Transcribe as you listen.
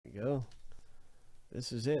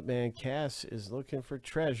This is it, man. Cass is looking for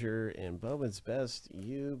treasure in Bowman's Best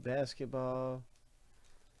U basketball.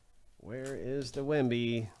 Where is the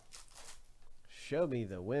Wemby? Show me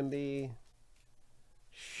the Wemby.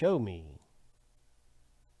 Show me.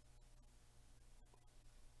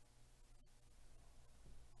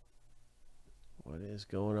 What is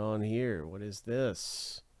going on here? What is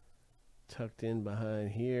this? Tucked in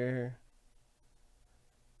behind here.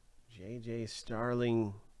 JJ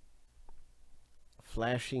Starling.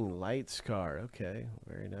 Flashing lights card. Okay,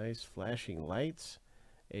 very nice. Flashing lights.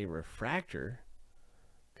 A refractor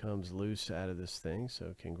comes loose out of this thing,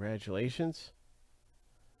 so congratulations.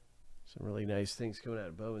 Some really nice things coming out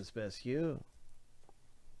of Bowman's Best U.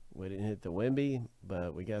 We didn't hit the Wemby,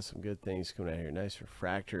 but we got some good things coming out here. Nice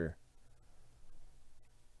refractor.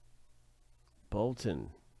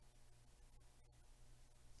 Bolton.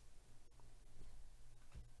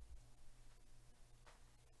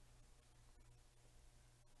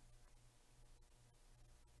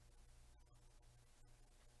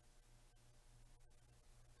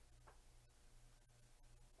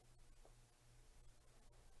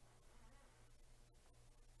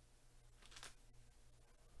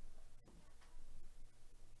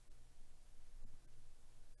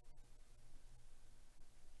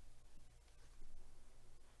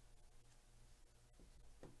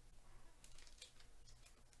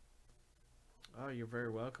 Oh, you're very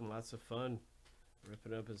welcome. Lots of fun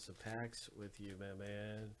ripping open some packs with you, my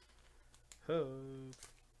man. Hope.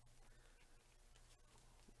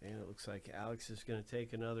 And it looks like Alex is going to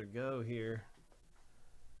take another go here.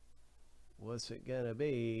 What's it going to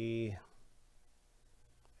be?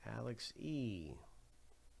 Alex E.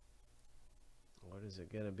 What is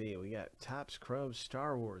it going to be? We got Topps Chrome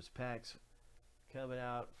Star Wars packs coming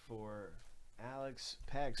out for Alex.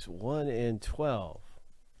 Packs 1 and 12.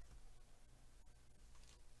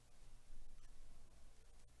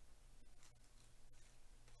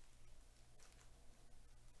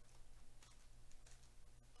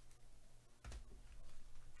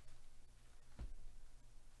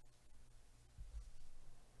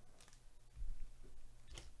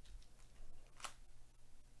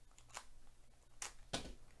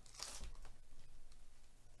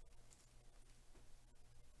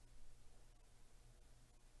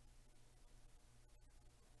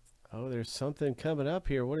 Oh, there's something coming up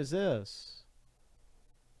here. What is this?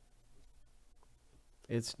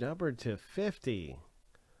 It's numbered to 50.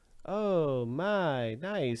 Oh my,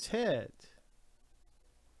 nice hit.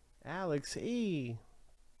 Alex E.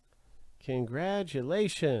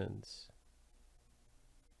 Congratulations.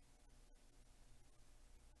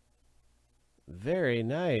 Very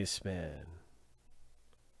nice, man.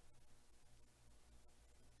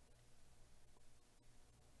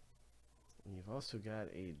 You've also got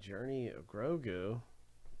a Journey of Grogu.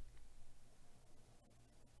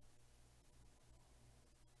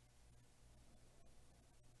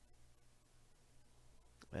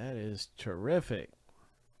 That is terrific.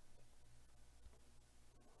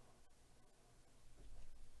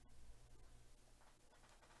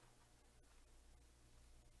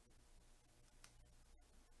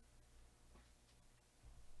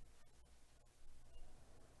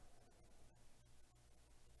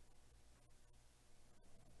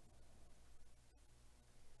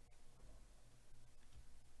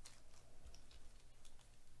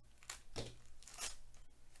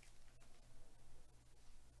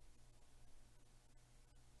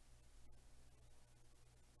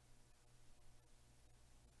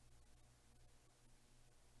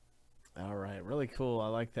 All right, really cool. I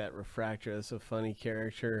like that refractor. That's a funny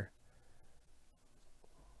character.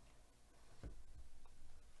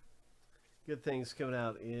 Good things coming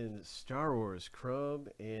out in Star Wars Chrome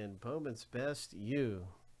and Bowman's Best U.